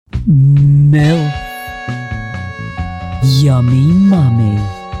MILF, Yummy Mummy,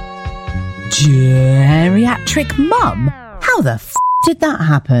 Geriatric Mum? How the did that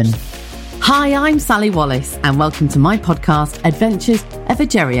happen? Hi, I'm Sally Wallace and welcome to my podcast, Adventures of a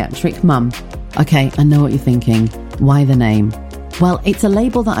Geriatric Mum. Okay, I know what you're thinking. Why the name? Well, it's a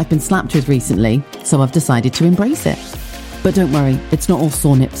label that I've been slapped with recently, so I've decided to embrace it. But don't worry, it's not all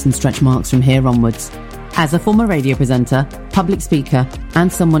sore nips and stretch marks from here onwards. As a former radio presenter, public speaker,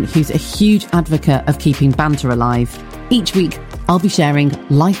 and someone who's a huge advocate of keeping banter alive, each week I'll be sharing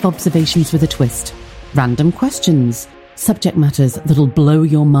life observations with a twist, random questions, subject matters that'll blow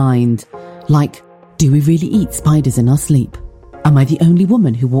your mind, like, do we really eat spiders in our sleep? Am I the only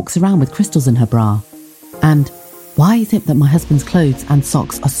woman who walks around with crystals in her bra? And why is it that my husband's clothes and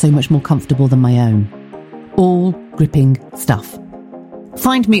socks are so much more comfortable than my own? All gripping stuff.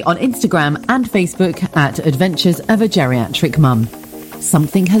 Find me on Instagram and Facebook at Adventures of a Geriatric Mum.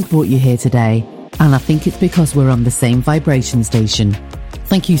 Something has brought you here today, and I think it's because we're on the same vibration station.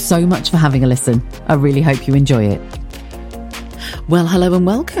 Thank you so much for having a listen. I really hope you enjoy it. Well, hello and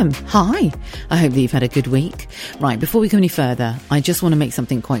welcome. Hi. I hope that you've had a good week. Right, before we go any further, I just want to make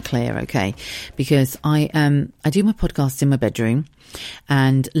something quite clear, okay? Because I do my podcasts in my bedroom.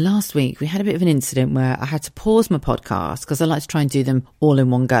 And last week we had a bit of an incident where I had to pause my podcast because I like to try and do them all in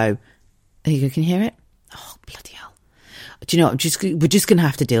one go. There you go. Can you hear it? Oh, bloody hell. Do you know what? We're just going to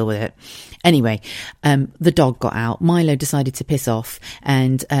have to deal with it. Anyway, the dog got out. Milo decided to piss off.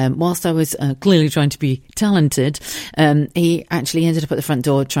 And whilst I was clearly trying to be talented, he actually ended up at the front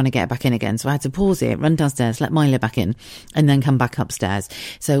door trying to get back in again. So I had to pause it, run downstairs, let Milo back in, and then come back upstairs.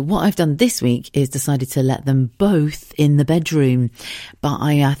 So what I've done this week is decided to let them both in the bedroom. But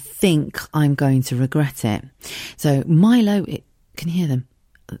I think I'm going to regret it. So Milo, can you hear them?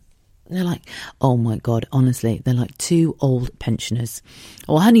 They're like, oh my God, honestly, they're like two old pensioners.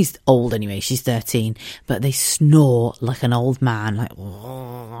 Well, Honey's old anyway, she's 13, but they snore like an old man, like,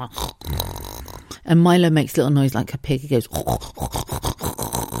 and Milo makes a little noise like a pig. He goes,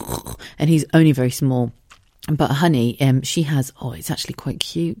 and he's only very small. But Honey, she has, it's actually quite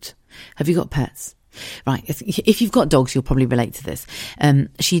cute. Have you got pets? Right, if you've got dogs, you'll probably relate to this.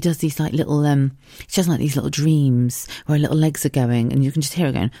 She does these like little, she has like these little dreams where her little legs are going, and you can just hear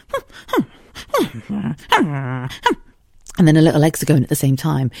her going, and then her little legs are going at the same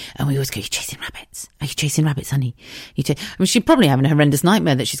time. And we always go, "You're chasing rabbits? Are you chasing rabbits, Honey? She's probably having a horrendous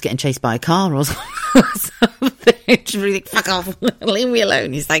nightmare that she's getting chased by a car or something. She's really like, fuck off, leave me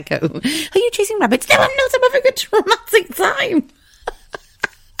alone, you psycho. Are you chasing rabbits? No, I'm not. I'm having a traumatic time.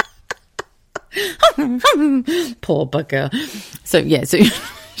 Poor bugger. So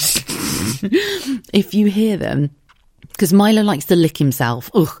if you hear them, because Milo likes to lick himself,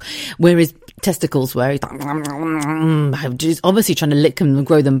 where his testicles were, he's obviously trying to lick them and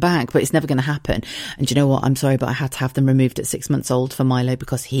grow them back, but it's never going to happen. And do you know what? I'm sorry, but I had to have them removed at 6 months old for Milo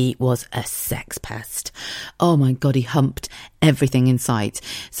because he was a sex pest. Oh my God, he humped everything in sight.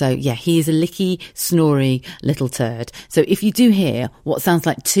 So yeah, he is a licky, snory little turd. So if you do hear what sounds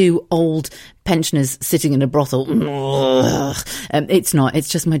like two old pensioners sitting in a brothel, it's not, it's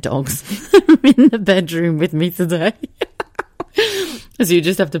just my dogs in the bedroom with me today. So you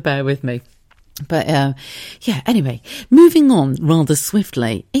just have to bear with me. But anyway, moving on rather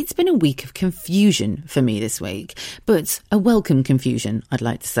swiftly, it's been a week of confusion for me this week, but a welcome confusion, I'd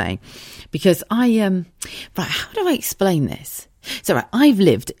like to say, because how do I explain this? So I've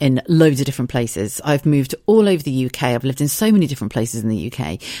lived in loads of different places. I've moved all over the UK. I've lived in so many different places in the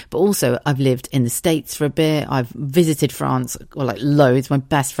UK, but also I've lived in the States for a bit. I've visited France, or like loads. My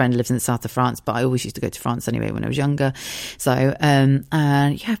best friend lives in the south of France, but I always used to go to France anyway when I was younger. So,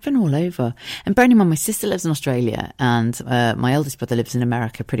 I've been all over. And bearing in mind, my sister lives in Australia and my eldest brother lives in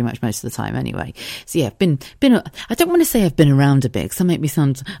America pretty much most of the time anyway. So yeah, I've been, I don't want to say I've been around a bit because that make me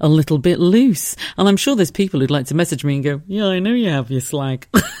sound a little bit loose. And I'm sure there's people who'd like to message me and go, yeah, I know you have your slag.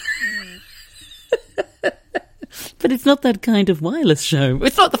 But it's not that kind of wireless show.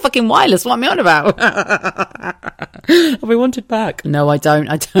 It's not the fucking wireless. What am I on about? Have we want it back? No, I don't.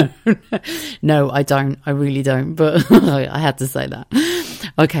 No, I don't. I really don't. But I had to say that.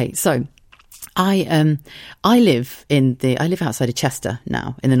 Okay, so I live outside of Chester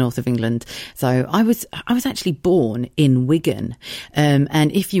now in the north of England. So I was actually born in Wigan.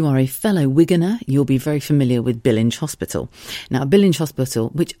 And if you are a fellow Wiganer, you'll be very familiar with Billinge Hospital. Now, Billinge Hospital,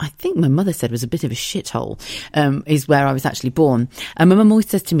 which I think my mother said was a bit of a shithole, is where I was actually born. And my mum always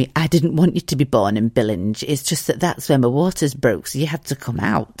says to me, I didn't want you to be born in Billinge. It's just that's where my waters broke. So you had to come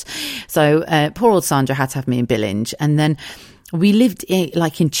out. So, poor old Sandra had to have me in Billinge. And then we lived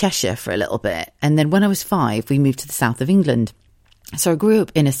in Cheshire for a little bit. And then when I was 5, we moved to the south of England. So I grew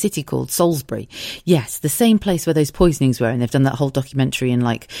up in a city called Salisbury. Yes, the same place where those poisonings were, and they've done that whole documentary and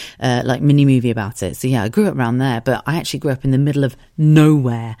like mini movie about it. So yeah, I grew up around there, but I actually grew up in the middle of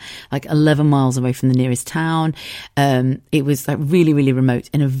nowhere, like 11 miles away from the nearest town. It was like really, really remote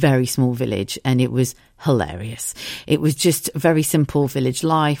in a very small village, and it was hilarious. It was just very simple village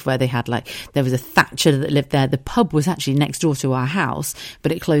life where they had there was a thatcher that lived there. The pub was actually next door to our house,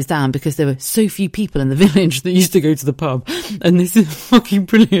 but it closed down because there were so few people in the village that used to go to the pub. And this is fucking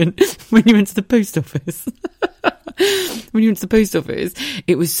brilliant. When you went to the post office,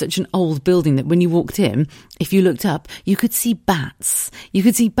 it was such an old building that when you walked in, if you looked up, you could see bats. You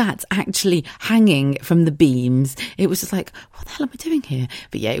could see bats actually hanging from the beams. It was just like, what the hell am I doing here?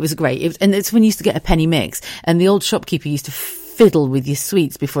 But yeah, it was great. And it's when you used to get a penny mix, and the old shopkeeper used to fiddle with your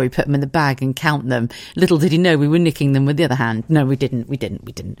sweets before he put them in the bag and count them. Little did he know we were nicking them with the other hand. No, we didn't. We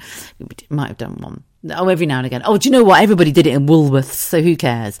might have done one. Oh, every now and again. Oh, do you know what? Everybody did it in Woolworths, so who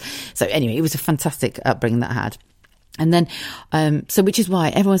cares? So anyway, it was a fantastic upbringing that I had. And then, so which is why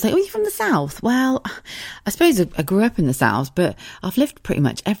everyone's like, oh, you're from the South. Well, I suppose I grew up in the South, but I've lived pretty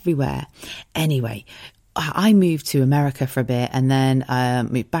much everywhere. Anyway, I moved to America for a bit, and then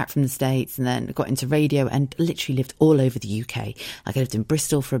moved back from the States, and then got into radio and literally lived all over the UK. Like I lived in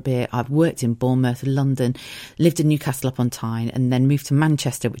Bristol for a bit. I've worked in Bournemouth, London, lived in Newcastle upon Tyne, and then moved to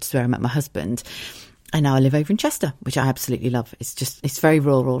Manchester, which is where I met my husband. And now I live over in Chester, which I absolutely love. It's very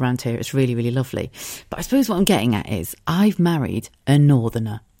rural around here. It's really, really lovely. But I suppose what I'm getting at is I've married a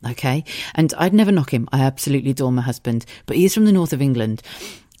northerner, okay? And I'd never knock him. I absolutely adore my husband, but he is from the north of England.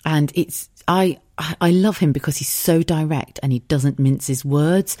 And I love him because he's so direct and he doesn't mince his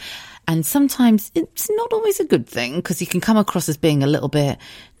words. And sometimes it's not always a good thing because he can come across as being a little bit,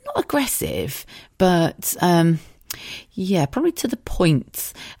 not aggressive, but, yeah, probably to the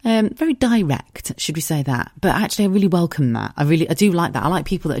point. Very direct, should we say that? But actually, I really welcome that. I do like that. I like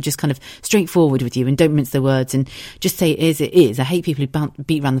people that are just kind of straightforward with you and don't mince their words and just say it is, it is. I hate people who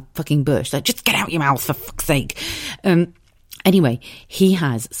beat around the fucking bush. Like, just get out your mouth, for fuck's sake. Anyway, he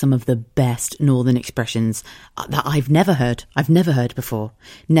has some of the best northern expressions that I've never heard. I've never heard before.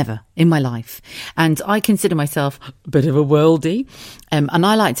 Never in my life. And I consider myself a bit of a worldie. And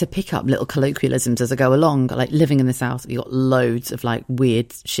I like to pick up little colloquialisms as I go along. Like living in the South, you got loads of like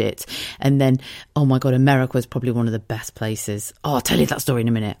weird shit. And then, oh my God, America was probably one of the best places. Oh, I'll tell you that story in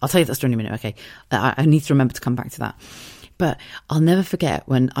a minute. Okay. I need to remember to come back to that. But I'll never forget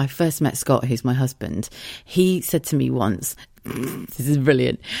when I first met Scott, who's my husband. He said to me once, this is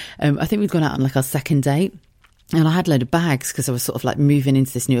brilliant. I think we'd gone out on like our second date, and I had a load of bags because I was sort of like moving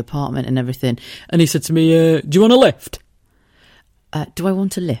into this new apartment and everything. And he said to me, do you want a lift? Do I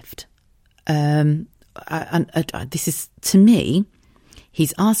want a lift? This is, to me,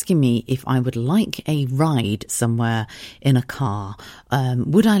 he's asking me if I would like a ride somewhere in a car.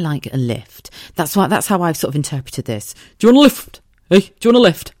 Would I like a lift? That's how I've sort of interpreted this. Do you want a lift? Hey, do you want a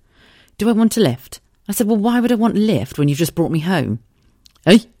lift? Do I want a lift? I said, well, why would I want a lift when you've just brought me home?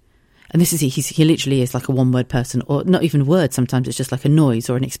 Hey? And this is he literally is like a one-word person, or not even a word. Sometimes it's just like a noise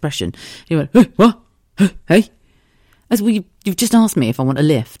or an expression. He went, hey, what? Hey? I said, well, you've just asked me if I want a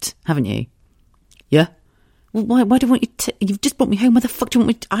lift, haven't you? Yeah? Well, why do I want you you've just brought me home. Why the fuck do you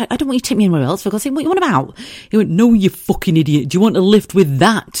want me I don't want you to take me anywhere else. For God's sake, what you want about? He went, no, you fucking idiot. Do you want a lift with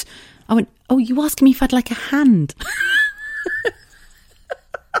that? I went, oh, you asking me if I'd like a hand?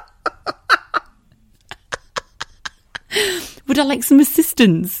 Would I like some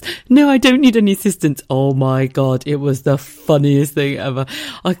assistance? No, I don't need any assistance. Oh my God, it was the funniest thing ever.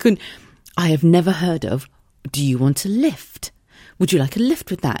 I have never heard of, do you want a lift? Would you like a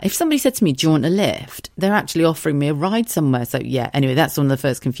lift with that? If somebody said to me, do you want a lift? They're actually offering me a ride somewhere. So yeah, anyway, that's one of the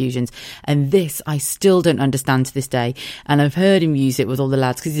first confusions. And this, I still don't understand to this day. And I've heard him use it with all the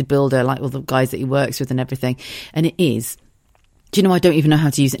lads because he's a builder, like all the guys that he works with and everything. And it is, do you know, I don't even know how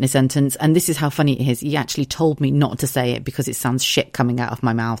to use it in a sentence. And this is how funny it is. He actually told me not to say it because it sounds shit coming out of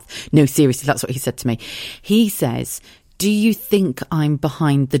my mouth. No, seriously, that's what he said to me. He says, do you think I'm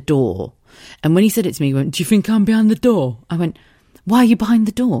behind the door? And when he said it to me, he went, do you think I'm behind the door? I went, why are you behind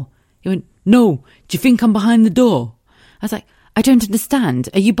the door? He went, no, do you think I'm behind the door? I was like, I don't understand.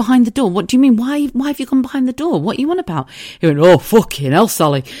 Are you behind the door? What do you mean? Why have you gone behind the door? What are you on about? He went, oh, fucking hell,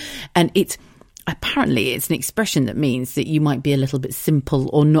 Sally. And apparently it's an expression that means that you might be a little bit simple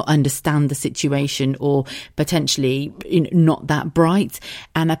or not understand the situation or potentially not that bright.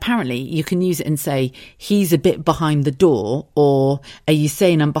 And apparently you can use it and say, he's a bit behind the door, or are you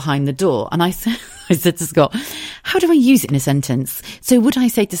saying I'm behind the door? And I said to Scott, how do I use it in a sentence? So would I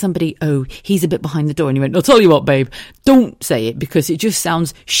say to somebody, oh, he's a bit behind the door? And he went, I'll tell you what, babe, don't say it because it just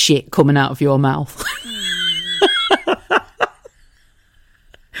sounds shit coming out of your mouth.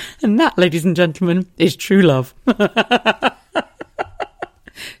 And that, ladies and gentlemen, is true love.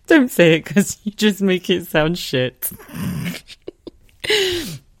 Don't say it because you just make it sound shit.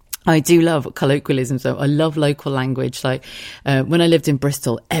 I do love colloquialisms though. I love local language. Like when I lived in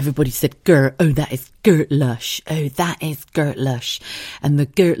Bristol, everybody said "gert." Oh, that is "gert lush." Oh, that is "gert lush." And the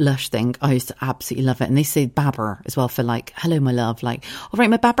 "gert lush" thing, I used to absolutely love it. And they say "babber" as well for like "hello, my love." Like, "All right,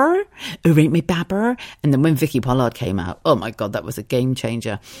 my babber." "All right, my babber." And then when Vicky Pollard came out, oh my God, that was a game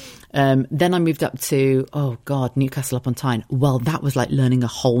changer. Then I moved up to, Newcastle upon Tyne. Well, that was like learning a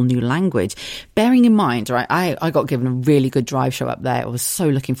whole new language. Bearing in mind, right, I got given a really good drive show up there. I was so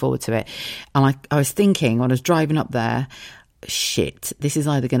looking forward to it. And I was thinking when I was driving up there, shit, this is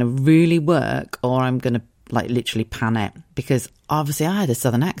either going to really work or I'm going to like literally pan it, because obviously I had a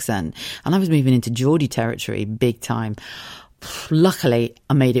southern accent and I was moving into Geordie territory big time. Luckily,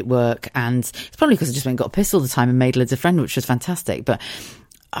 I made it work, and it's probably because I just went and got pissed all the time and made loads of friends, which was fantastic. But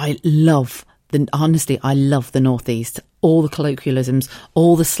I love the Northeast, all the colloquialisms,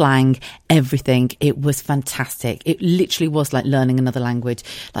 all the slang, everything. It was fantastic. It literally was like learning another language.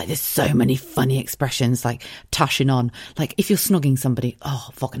 Like there's so many funny expressions, like tashing on. Like if you're snogging somebody, oh,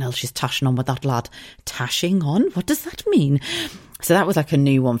 fucking hell, she's tashing on with that lad. Tashing on? What does that mean? So that was like a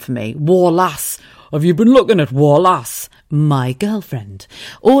new one for me. War lass. Have you been looking at war lass? My girlfriend.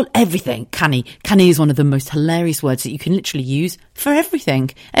 Everything. Canny. Canny is one of the most hilarious words that you can literally use for everything.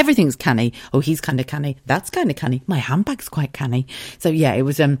 Everything's canny. Oh, he's kind of canny. That's kind of canny. My handbag's quite canny. So yeah, it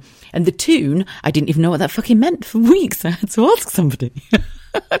was, and the tune, I didn't even know what that fucking meant for weeks. I had to ask somebody.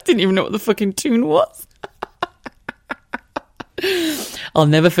 I didn't even know what the fucking tune was. I'll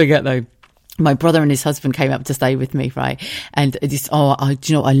never forget though. My brother and his husband came up to stay with me, right? And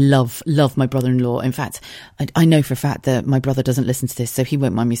I love my brother-in-law. In fact, I know for a fact that my brother doesn't listen to this, so he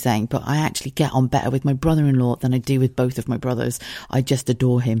won't mind me saying, but I actually get on better with my brother-in-law than I do with both of my brothers. I just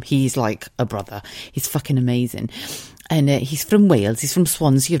adore him. He's like a brother. He's fucking amazing. And he's from Wales. He's from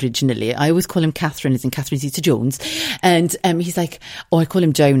Swansea originally. I always call him Catherine, as in Catherine Zeta-Jones. And he's like, I call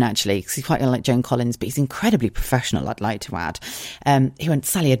him Joan actually, because he's quite like Joan Collins, but he's incredibly professional, I'd like to add. He went,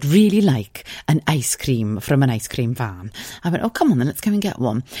 Sally, I'd really like an ice cream from an ice cream van. I went, oh, come on then, let's go and get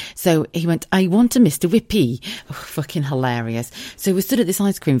one. So he went, I want a Mr. Whippy. Oh, fucking hilarious. So we stood at this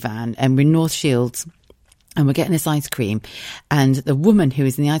ice cream van and we're in North Shields. And we're getting this ice cream. And the woman who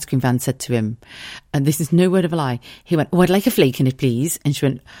was in the ice cream van said to him, and this is no word of a lie, he went, oh, I'd like a flake in it, please. And she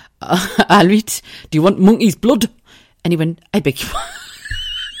went, Alrit, do you want monkey's blood? And he went, I beg your pardon.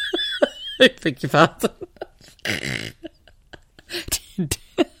 I beg your pardon.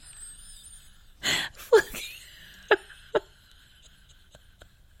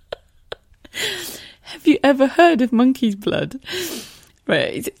 Have you ever heard of monkey's blood?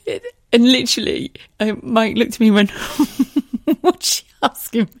 Right. And literally, Mike looked at me and went, what's she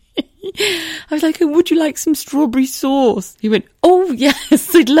asking me? I was like, oh, would you like some strawberry sauce? He went, oh,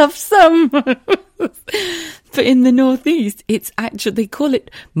 yes, I'd love some. But in the Northeast, it's actually, they call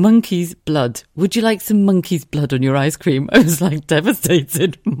it monkey's blood. Would you like some monkey's blood on your ice cream? I was like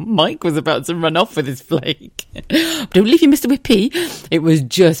devastated. Mike was about to run off with his flake. Don't leave you, Mr. Whippy. It was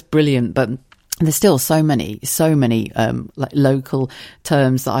just brilliant. But there's still so many like local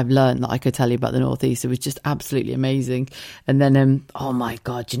terms that I've learned that I could tell you about the Northeast. It was just absolutely amazing. And then, oh my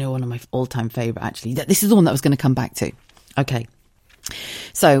God, you know, one of my all-time favourite actually. This is the one that I was going to come back to. Okay.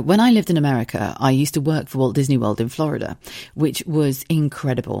 So when I lived in America, I used to work for Walt Disney World in Florida, which was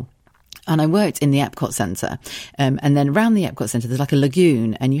incredible. And I worked in the Epcot Centre, and then around the Epcot Centre, there's like a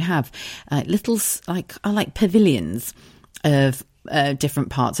lagoon, and you have little like pavilions of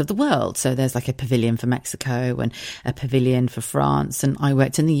different parts of the world. So there's like a pavilion for Mexico and a pavilion for France. And I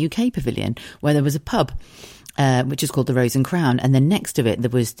worked in the UK pavilion where there was a pub, which is called the Rose and Crown. And then next to it,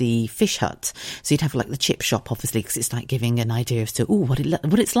 there was the fish hut. So you'd have like the chip shop, obviously, because it's like giving an idea as to, what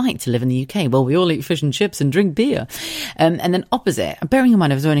it's like to live in the UK. Well, we all eat fish and chips and drink beer. And then opposite, bearing in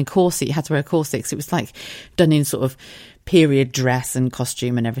mind I was wearing a corset, you had to wear a corset, because it was like done in sort of period dress and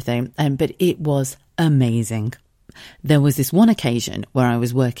costume and everything. But it was amazing. There was this one occasion where I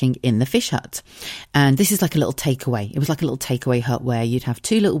was working in the fish hut, and this is like a little takeaway. It was like a little takeaway hut where you'd have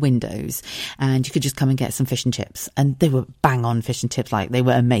two little windows and you could just come and get some fish and chips, and they were bang on fish and chips. Like, they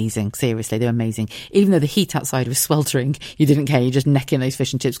were amazing. Seriously, they were amazing. Even though the heat outside was sweltering, you didn't care. You just necking those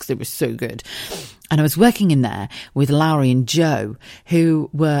fish and chips because it was so good. And I was working in there with Lowry and Joe, who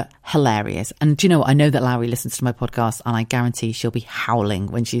were hilarious. And do you know what? I know that Lowry listens to my podcast, and I guarantee she'll be howling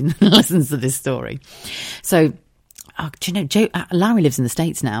when she listens to this story. So do you know, Larry lives in the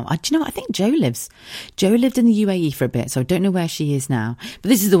States now. I think Joe lived in the UAE for a bit, so I don't know where she is now. But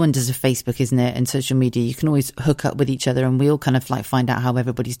this is the wonders of Facebook, isn't it? And social media. You can always hook up with each other, and we all kind of like find out how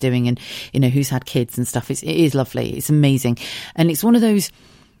everybody's doing and, you know, who's had kids and stuff. It is lovely. It's amazing. And it's one of those,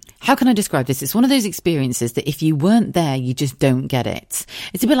 how can I describe this? It's one of those experiences that if you weren't there, you just don't get it.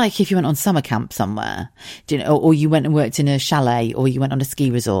 It's a bit like if you went on summer camp somewhere, do you know, or you went and worked in a chalet, or you went on a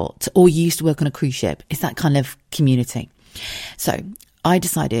ski resort, or you used to work on a cruise ship. It's that kind of community. So I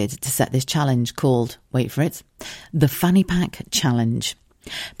decided to set this challenge called, wait for it, the Fanny Pack Challenge,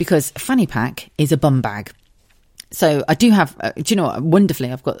 because fanny pack is a bum bag. So I do have, do you know what,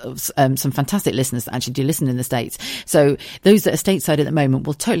 wonderfully, I've got some fantastic listeners that actually do listen in the States. So those that are stateside at the moment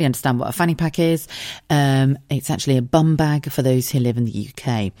will totally understand what a fanny pack is. It's actually a bum bag for those who live in the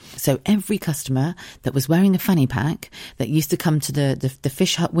UK. So every customer that was wearing a fanny pack that used to come to the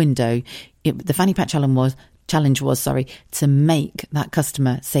Fish Hut window, the fanny pack challenge was to make that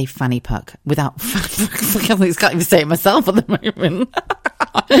customer say fanny pack without, I can't even say it myself at the moment.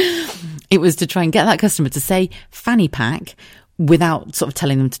 It was to try and get that customer to say fanny pack without sort of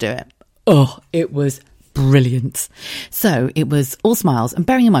telling them to do it. Oh, it was brilliant. So it was all smiles. And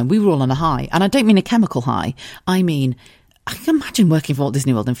bearing in mind, we were all on a high. And I don't mean a chemical high. I mean, I can imagine working for Walt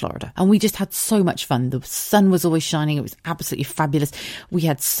Disney World in Florida. And we just had so much fun. The sun was always shining. It was absolutely fabulous. We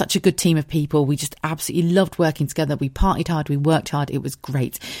had such a good team of people. We just absolutely loved working together. We partied hard. We worked hard. It was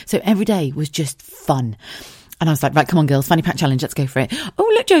great. So every day was just fun. And I was like, right, come on, girls, fanny pack challenge, let's go for it.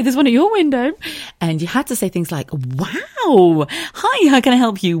 Oh, look, Joe, there's one at your window. And you had to say things like, wow, hi, how can I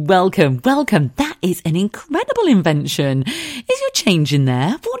help you? Welcome. That is an incredible invention. Is your change in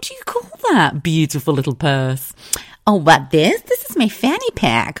there? What do you call that beautiful little purse? Oh, what this? This is my fanny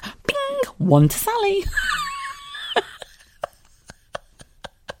pack. Bing, one to Sally.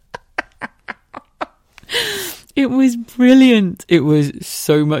 It was brilliant. It was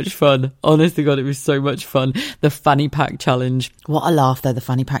so much fun. Honest to God, it was so much fun. The fanny pack challenge. What a laugh though, the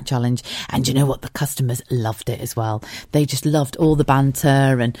fanny pack challenge. And you know what? The customers loved it as well. They just loved all the banter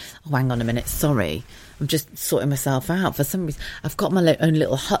and, oh, hang on a minute. Sorry. I'm just sorting myself out. For some reason, I've got my own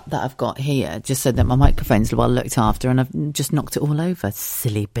little hut that I've got here just so that my microphone's well looked after, and I've just knocked it all over.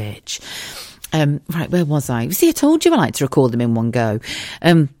 Silly bitch. Right, where was I? See, I told you I like to record them in one go.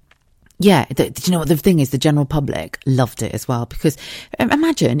 Yeah, do you know what the thing is? The general public loved it as well, because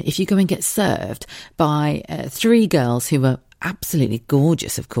imagine if you go and get served by three girls who were absolutely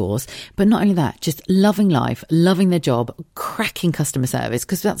gorgeous, of course, but not only that, just loving life, loving their job, cracking customer service,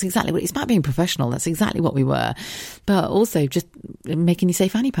 because that's exactly what it's about, being professional. That's exactly what we were, but also just making you say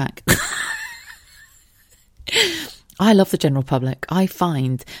fanny pack. I love the general public. I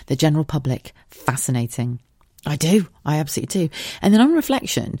find the general public fascinating. I do. I absolutely do. And then on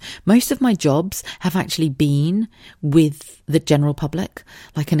reflection, most of my jobs have actually been with the general public,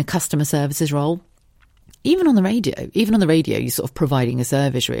 like in a customer services role. Even on the radio, you're sort of providing a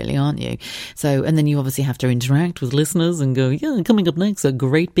service, really, aren't you? So, and then you obviously have to interact with listeners and go, yeah, coming up next, a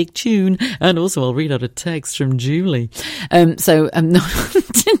great big tune. And also I'll read out a text from Julie. No, it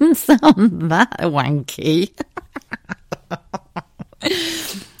didn't sound that wanky.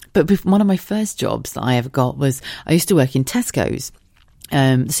 But one of my first jobs that I ever got was, I used to work in Tesco's,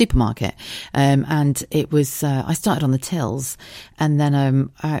 the supermarket. And it was, I started on the tills, and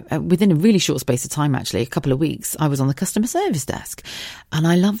then, within a really short space of time, actually, a couple of weeks, I was on the customer service desk, and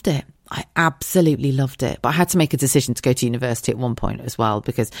I loved it. I absolutely loved it. But I had to make a decision to go to university at one point as well,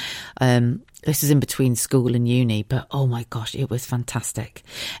 because, this is in between school and uni, but oh my gosh, it was fantastic.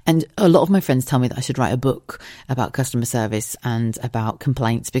 And a lot of my friends tell me that I should write a book about customer service and about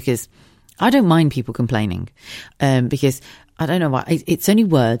complaints, because I don't mind people complaining, because I don't know why. It's only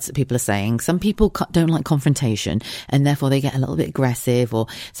words that people are saying. Some people don't like confrontation, and therefore they get a little bit aggressive, or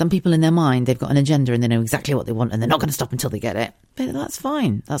some people in their mind, they've got an agenda and they know exactly what they want and they're not going to stop until they get it. But that's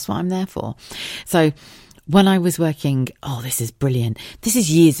fine. That's what I'm there for. So when I was working, oh, this is brilliant. This is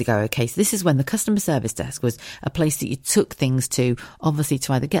years ago, okay? So this is when the customer service desk was a place that you took things to, obviously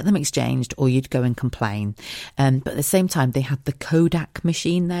to either get them exchanged or you'd go and complain. But at the same time, they had the Kodak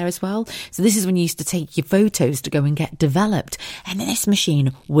machine there as well. So this is when you used to take your photos to go and get developed. And this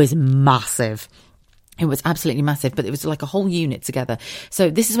machine was massive. It was absolutely massive, but it was like a whole unit together. So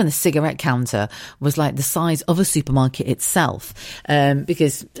this is when the cigarette counter was like the size of a supermarket itself,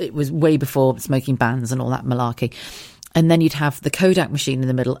 because it was way before smoking bans and all that malarkey. And then you'd have the Kodak machine in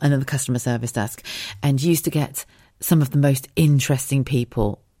the middle and then the customer service desk. And you used to get some of the most interesting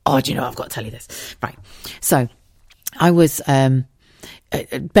people. Oh, do you know, I've got to tell you this. Right. So I was,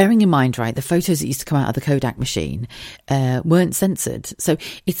 bearing in mind, right, the photos that used to come out of the Kodak machine weren't censored. So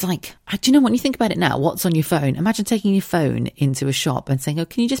it's like, do you know, when you think about it now, what's on your phone? Imagine taking your phone into a shop and saying, oh,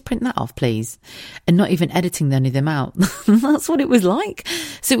 can you just print that off, please? And not even editing any of them out. That's what it was like.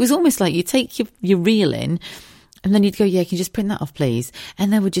 So it was almost like you take your reel in, and then you'd go, yeah, can you just print that off, please?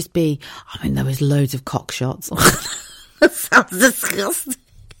 And there would just be, I mean, there was loads of cock shots. That sounds disgusting.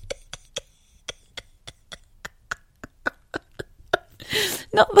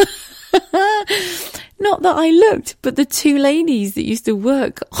 Not that I looked, but the two ladies that used to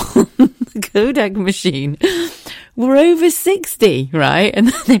work on the Kodak machine were over 60, right? And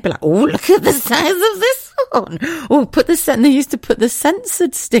then they'd be like, oh, look at the size of this one. Oh, they used to put the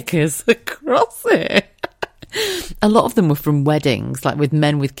censored stickers across it. A lot of them were from weddings, like with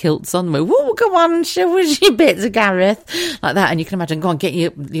men with kilts on. Oh, come on, show us your bits, Gareth. Like that. And you can imagine, go on,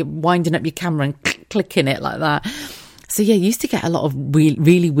 you're winding up your camera and clicking it like that. So yeah, you used to get a lot of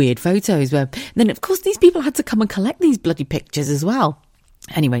really weird photos where then, of course, these people had to come and collect these bloody pictures as well.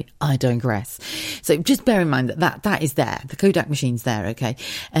 Anyway, I digress. So just bear in mind that is there. The Kodak machine's there, okay?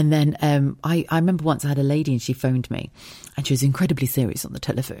 And then I remember once I had a lady and she phoned me and she was incredibly serious on the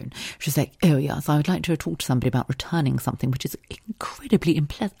telephone. She was like, oh yes, I would like to talk to somebody about returning something which is incredibly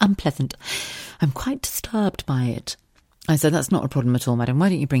unpleasant. I'm quite disturbed by it. I said, that's not a problem at all, madam. Why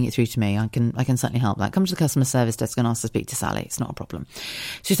don't you bring it through to me? I can certainly help that. Come to the customer service desk and ask to speak to Sally. It's not a problem.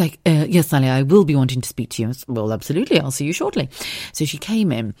 She's like, yes, Sally, I will be wanting to speak to you. I said, well, absolutely. I'll see you shortly. So she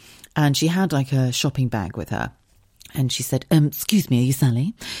came in and she had like a shopping bag with her. And she said, excuse me, are you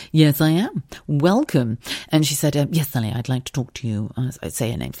Sally? Yes, I am. Welcome. And she said, yes, Sally, I'd like to talk to you. I'd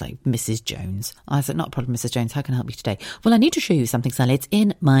say her name's like Mrs. Jones. I said, not a problem, Mrs. Jones. How can I help you today? Well, I need to show you something, Sally. It's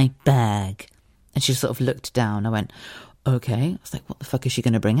in my bag. And she sort of looked down. I went, okay. I was like, what the fuck is she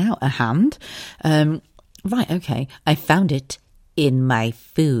going to bring out? A hand? Right, okay. I found it in my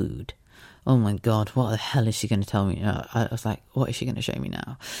food. Oh my God, what the hell is she going to tell me? I was like, what is she going to show me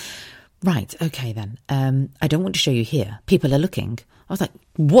now? Right, okay then. I don't want to show you here. People are looking. I was like,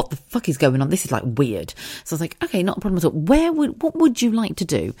 what the fuck is going on? This is like weird. So I was like, okay, not a problem at all. What would you like to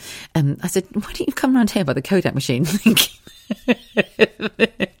do? I said, why don't you come around here by the Kodak machine?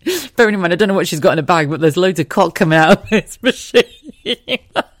 Bearing in mind, I don't know what she's got in a bag, but there's loads of cock coming out of this machine.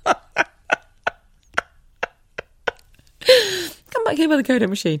 Come back here by the Kodak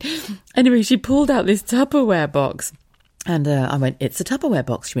machine. Anyway, she pulled out this Tupperware box. And I went, it's a Tupperware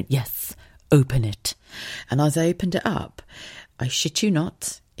box. She went, yes, open it. And as I opened it up, I shit you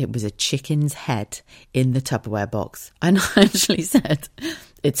not, it was a chicken's head in the Tupperware box. And I actually said,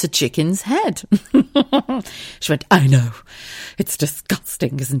 it's a chicken's head. She went, I know. It's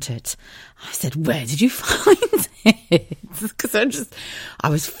disgusting, isn't it? I said, where did you find it? Because I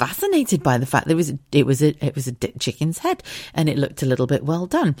was fascinated by the fact that it was a chicken's head and it looked a little bit well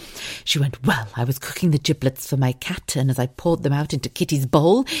done. She went, well, I was cooking the giblets for my cat, and as I poured them out into Kitty's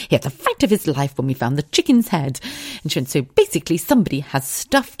bowl, he had the fright of his life when we found the chicken's head. And she went, so basically somebody has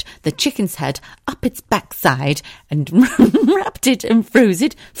stuffed the chicken's head up its backside and wrapped it and froze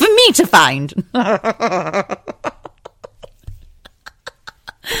it for me to find.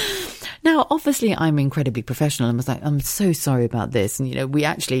 Now, obviously, I'm incredibly professional and was like, I'm so sorry about this. And, we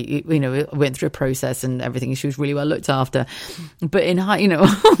actually, went through a process and everything. She was really well looked after. But on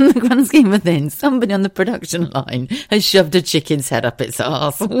the grand scheme of things, somebody on the production line has shoved a chicken's head up its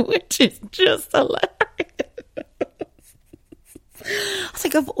arse, which is just hilarious. I was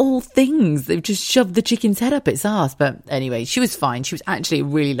like, of all things, they've just shoved the chicken's head up its arse. But anyway, she was fine. She was actually a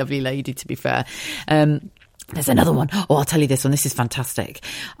really lovely lady, to be fair. There's another one. Oh, I'll tell you this one. This is fantastic.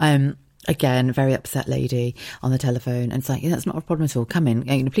 Again, very upset lady on the telephone. And it's like, yeah, that's not a problem at all. Come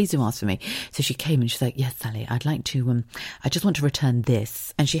in. Please do ask for me. So she came and she's like, yes, Sally, I'd like to, I just want to return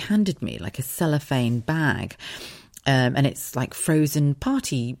this. And she handed me like a cellophane bag. And it's like frozen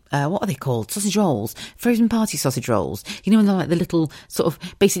party, what are they called? Sausage rolls. Frozen party sausage rolls. And they're like the little sort of,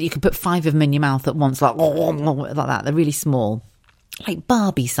 basically you can put 5 of them in your mouth at once, like that. They're really small. Like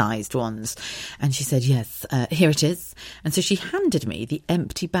Barbie-sized ones. And she said, yes, here it is. And so she handed me the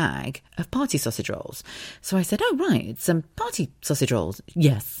empty bag of party sausage rolls. So I said, oh, right, it's some party sausage rolls.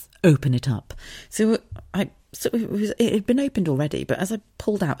 Yes, open it up. So it had been opened already, but as I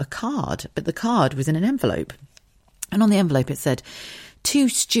pulled out a card, but the card was in an envelope. And on the envelope it said, to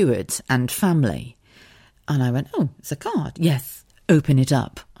Stuart and family. And I went, oh, it's a card. Yes. Open it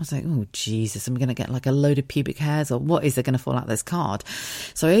up. I was like, oh, Jesus, I'm going to get like a load of pubic hairs, or what is there going to fall out of this card?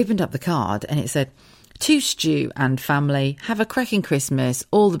 So I opened up the card and it said, to Stu and family, have a cracking Christmas,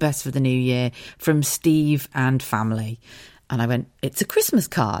 all the best for the new year, from Steve and family. And I went, it's a Christmas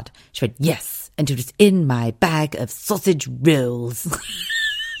card. She went, yes, and it was in my bag of sausage rolls.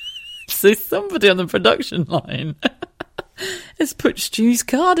 So somebody on the production line has put Stu's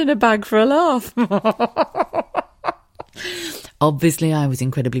card in a bag for a laugh. Obviously, I was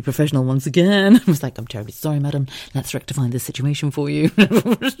incredibly professional once again. I was like, I'm terribly sorry, madam. Let's rectify this situation for you.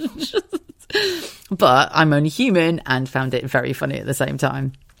 But I'm only human and found it very funny at the same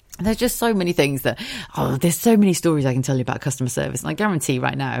time. There's just so many things there's so many stories I can tell you about customer service. And I guarantee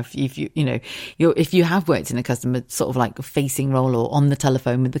right now, if you have worked in a customer sort of like facing role or on the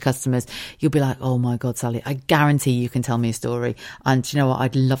telephone with the customers, you'll be like, oh my God, Sally, I guarantee you can tell me a story. And you know what?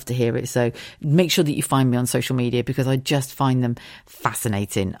 I'd love to hear it. So make sure that you find me on social media because I just find them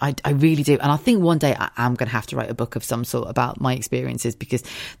fascinating. I really do. And I think one day I am going to have to write a book of some sort about my experiences because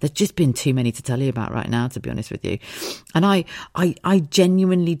there's just been too many to tell you about right now, to be honest with you. And I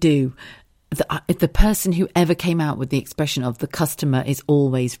genuinely do. The person who ever came out with the expression of the customer is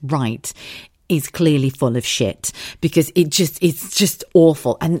always right is clearly full of shit because it's just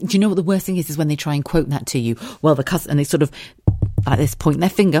awful. And do you know what the worst thing is when they try and quote that to you? Well, and they sort of like this point their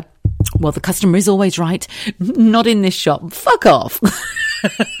finger. Well, the customer is always right. Not in this shop. Fuck off.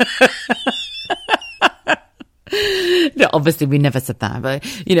 No, obviously we never said that, but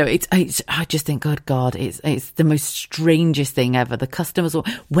I just think, good God, it's the most strangest thing ever. The customers,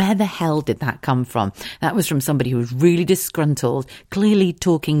 where the hell did that come from? That was from somebody who was really disgruntled, clearly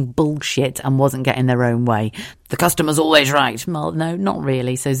talking bullshit and wasn't getting their own way. The customer's always right. Well, no, not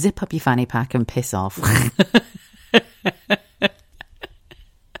really. So zip up your fanny pack and piss off.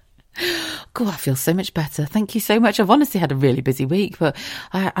 God, I feel so much better. Thank you so much. I've honestly had a really busy week, but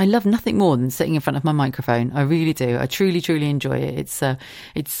I love nothing more than sitting in front of my microphone. I really do. I truly, truly enjoy it.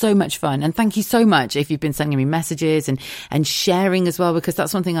 It's so much fun. And thank you so much if you've been sending me messages and sharing as well, because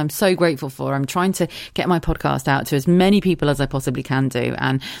that's one thing I'm so grateful for. I'm trying to get my podcast out to as many people as I possibly can do.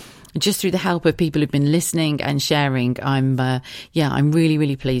 And just through the help of people who've been listening and sharing, I'm really,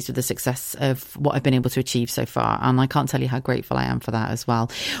 really pleased with the success of what I've been able to achieve so far. And I can't tell you how grateful I am for that as well.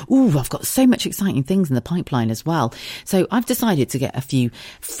 Ooh, I've got so much exciting things in the pipeline as well. So I've decided to get a few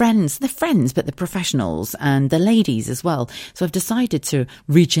friends, but the professionals and the ladies as well. So I've decided to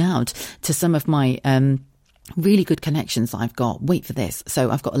reach out to some of my, really good connections that I've got. Wait for this.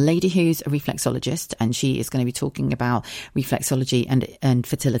 So I've got a lady who's a reflexologist and she is going to be talking about reflexology and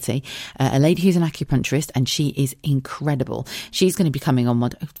fertility. A lady who's an acupuncturist and she is incredible. She's going to be coming on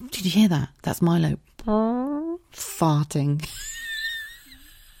one. Did you hear that? That's Milo farting.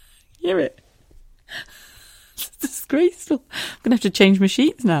 Hear it? It's disgraceful. I'm going to have to change my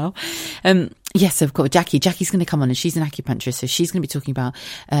sheets now. Yes, I've got Jackie. Jackie's going to come on and she's an acupuncturist. So she's going to be talking about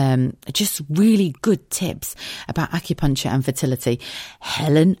just really good tips about acupuncture and fertility.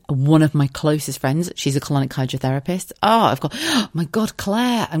 Helen, one of my closest friends, she's a colonic hydrotherapist. My God,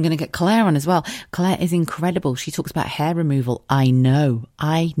 Claire. I'm going to get Claire on as well. Claire is incredible. She talks about hair removal. I know.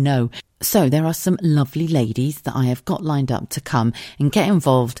 So there are some lovely ladies that I have got lined up to come and get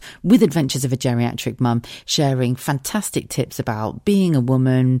involved with Adventures of a Geriatric Mum, sharing fantastic tips about being a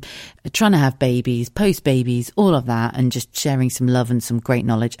woman, trying to have babies, post-babies, all of that, and just sharing some love and some great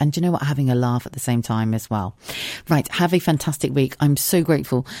knowledge. And you know what? Having a laugh at the same time as well. Right. Have a fantastic week. I'm so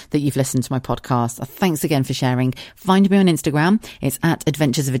grateful that you've listened to my podcast. Thanks again for sharing. Find me on Instagram. It's at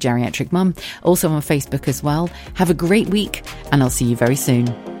Adventures of a Geriatric Mum. Also on Facebook as well. Have a great week and I'll see you very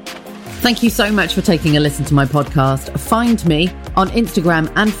soon. Thank you so much for taking a listen to my podcast. Find me on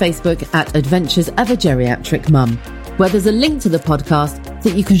Instagram and Facebook at Adventures of a Geriatric Mum, where there's a link to the podcast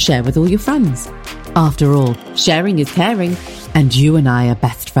that you can share with all your friends. After all, sharing is caring, and you and I are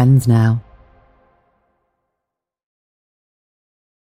best friends now.